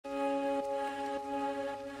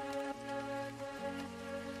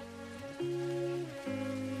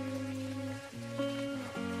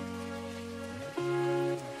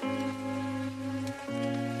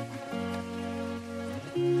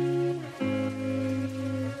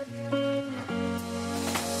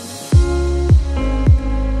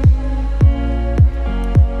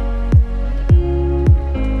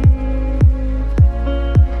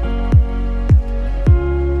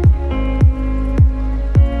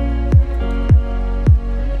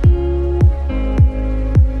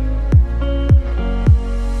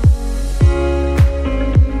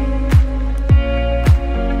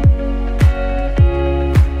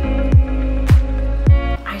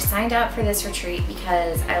up for this retreat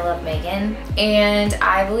because I love Megan and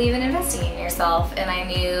I believe in investing in yourself, and I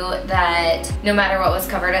knew that no matter what was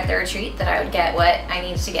covered at the retreat that I would get what I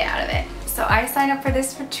needed to get out of it. So I signed up for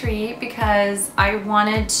this retreat because I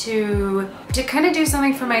wanted to kind of do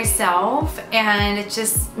something for myself, and it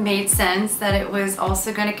just made sense that it was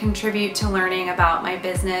also going to contribute to learning about my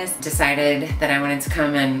business. Decided that I wanted to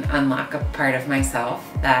come and unlock a part of myself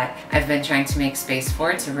that I've been trying to make space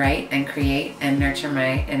for, to write and create and nurture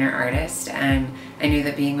my inner artist, and I knew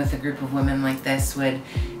that being with a group of women like this would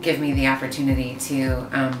give me the opportunity to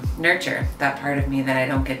nurture that part of me that I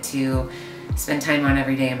don't get to spend time on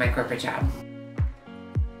every day in my corporate job.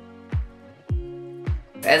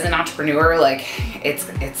 As an entrepreneur, like it's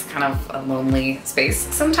kind of a lonely space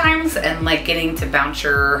sometimes, and like getting to bounce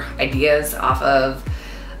your ideas off of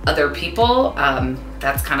other people,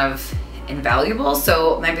 that's kind of invaluable.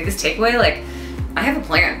 So my biggest takeaway, like I have a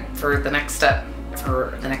plan for the next step,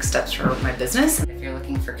 for the next steps for my business. If you're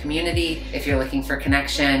looking for community, if you're looking for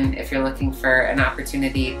connection, if you're looking for an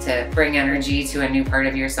opportunity to bring energy to a new part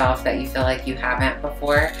of yourself that you feel like you haven't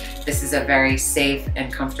before, this is a very safe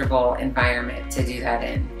and comfortable environment to do that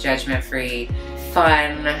in. Judgment-free,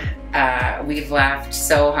 fun, we've laughed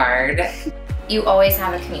so hard. You always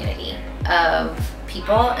have a community of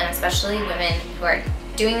people, and especially women who are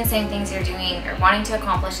doing the same things you're doing or wanting to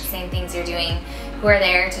accomplish the same things you're doing, who are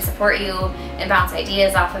there to support you and bounce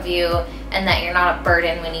ideas off of you, and that you're not a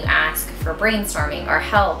burden when you ask for brainstorming or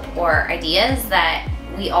help or ideas, that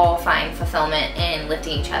we all find fulfillment in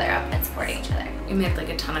lifting each other up and supporting each other. We made like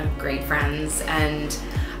a ton of great friends, and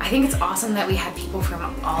I think it's awesome that we had people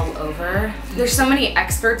from all over. There's so many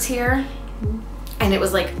experts here, and it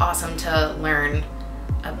was like awesome to learn,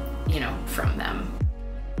 you know, from them.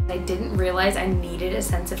 I didn't realize I needed a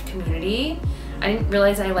sense of community. I didn't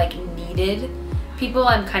realize I like needed people.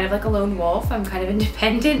 I'm kind of like a lone wolf. I'm kind of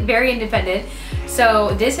independent, very independent.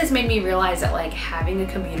 So this has made me realize that like having a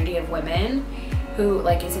community of women who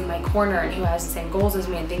like is in my corner and who has the same goals as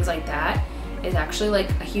me and things like that is actually like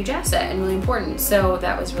a huge asset and really important. So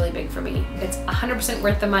that was really big for me. It's 100%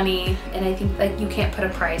 worth the money, and I think like you can't put a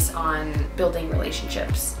price on building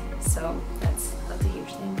relationships. So that's a huge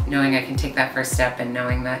thing. Knowing I can take that first step, and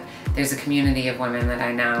knowing that there's a community of women that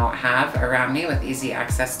I now have around me with easy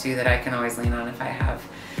access to, that I can always lean on if I have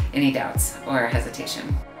any doubts or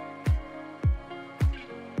hesitation.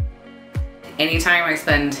 Anytime I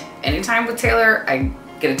spend any time with Taylor, I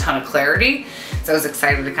get a ton of clarity. So I was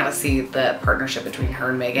excited to kind of see the partnership between her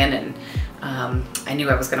and Megan, and I knew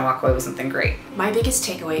I was gonna walk away with something great. My biggest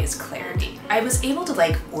takeaway is clarity. I was able to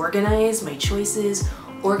like organize my choices,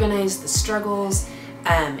 organize the struggles,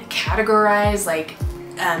 categorize like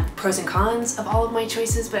pros and cons of all of my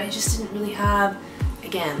choices, but I just didn't really have,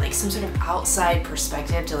 again, like some sort of outside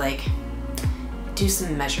perspective to like do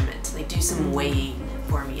some measurement, like do some weighing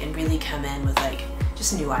for me, and really come in with like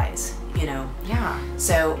just new eyes, you know? Yeah.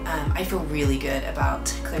 So I feel really good about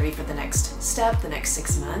clarity for the next step, the next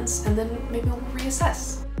 6 months, and then maybe we'll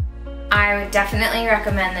reassess. I would definitely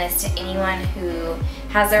recommend this to anyone who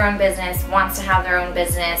has their own business, wants to have their own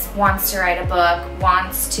business, wants to write a book,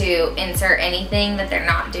 wants to insert anything that they're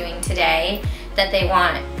not doing today, that they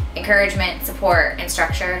want encouragement, support, and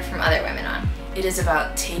structure from other women on. It is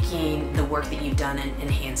about taking the work that you've done and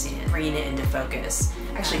enhancing it, bringing it into focus,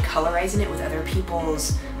 actually colorizing it with other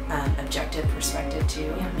people's objective perspective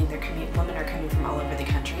too. I mean, women are coming from all over the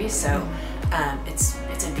country, so it's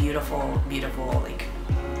a beautiful, beautiful like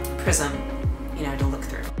prism, you know, to look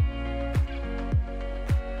through.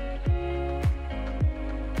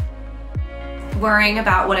 Worrying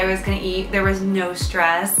about what I was gonna eat, there was no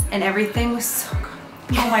stress, and everything was so good.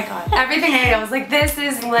 Oh my god. Everything I ate, I was like, this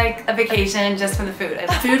is like a vacation just for the food.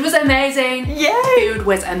 And Food was amazing. Yay! Food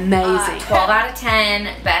was amazing. 12 out of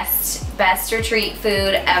 10, best retreat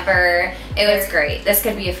food ever. It was great. This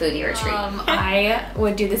could be a foodie retreat. I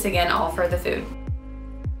would do this again, all for the food.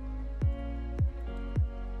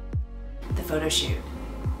 The photo shoot,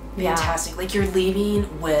 fantastic. Like you're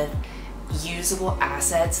leaving with usable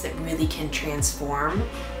assets that really can transform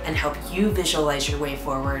and help you visualize your way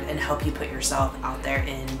forward and help you put yourself out there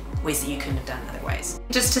in ways that you couldn't have done otherwise.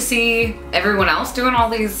 Just to see everyone else doing all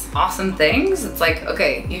these awesome things, it's like,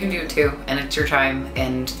 okay, you can do it too, and it's your time,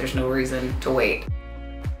 and there's no reason to wait.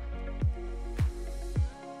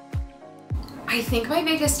 I think my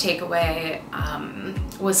biggest takeaway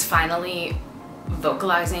was finally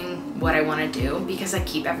vocalizing what I want to do, because I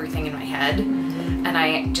keep everything in my head and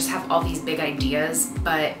I just have all these big ideas,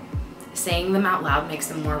 but saying them out loud makes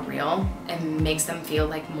them more real and makes them feel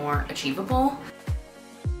like more achievable.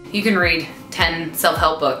 you can read 10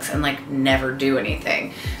 self-help books and like never do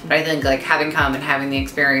anything. But I think like having come and having the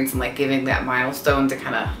experience and like giving that milestone to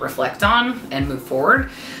kind of reflect on and move forward,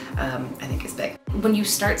 I think is big. When you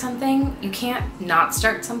start something, you can't not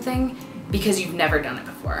start something because you've never done it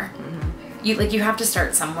before. You have to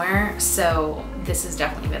start somewhere. So this has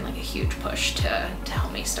definitely been like a huge push to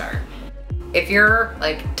help me start. If you're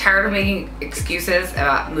like tired of making excuses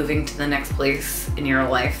about moving to the next place in your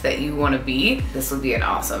life that you want to be, this would be an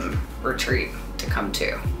awesome retreat to come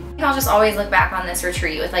to. I'll just always look back on this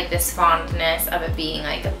retreat with like this fondness of it being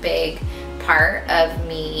like a big part of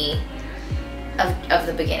me, of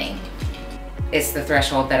the beginning. It's the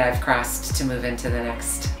threshold that I've crossed to move into the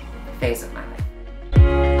next phase of my life.